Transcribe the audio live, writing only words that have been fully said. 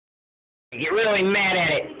Get really mad at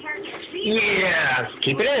it. Yeah.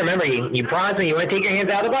 Keep it in. Remember, you promised me you want to take your hands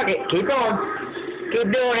out of the bucket. Keep going.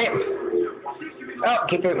 Keep doing it. Oh,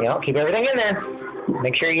 keep everything in there.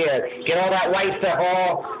 Make sure you get all that white stuff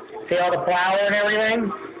see all the flour and everything.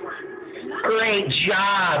 Great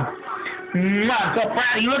job. I'm so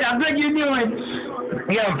proud of you. Look how good you're doing.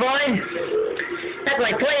 You having fun? That's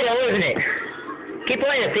like Play-Doh, isn't it? Keep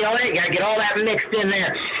playing it. See all that? You gotta get all that mixed in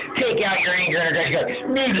there. Take out your anger and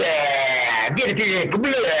aggression. Get it to the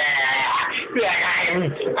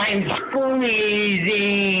I'm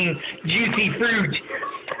squeezing juicy fruit.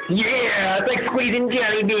 Yeah, it's like squeezing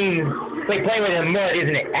jelly beans. It's like playing with the mud,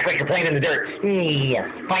 isn't it? Act like you're playing in the dirt.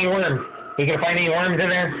 Yeah, find worms. You gonna find any worms in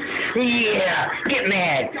there? Yeah, get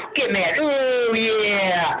mad. Get mad. Oh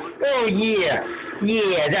yeah. Oh yeah.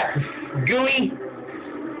 Yeah, that gooey.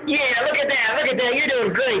 Yeah, look at that. Look at that. You're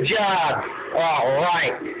doing a great job. All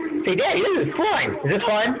right. Say, Daddy, this is fun. Is this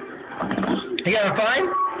fun? You having fun?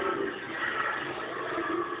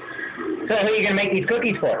 So who are you going to make these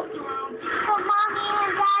cookies for? For Mommy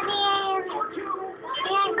and Daddy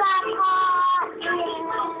and Grandpa.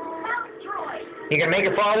 You're going to make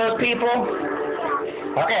it for all those people?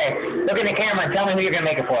 Okay. Look in the camera and tell me who you're going to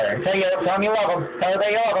make it for. Tell them you love them. Tell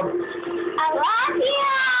everybody you love them. I love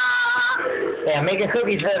you. Yeah, I'm making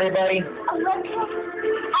cookies for everybody. I was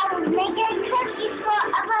making cookies for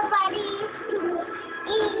everybody to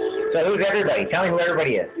eat. So who's everybody? Tell me who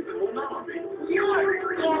everybody is. Your mom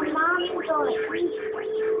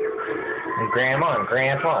And Grandma and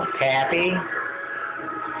Grandpa and Pappy.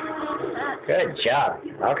 Good job.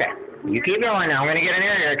 Okay. You keep going now. I'm going to get an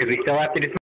area because we still have to do some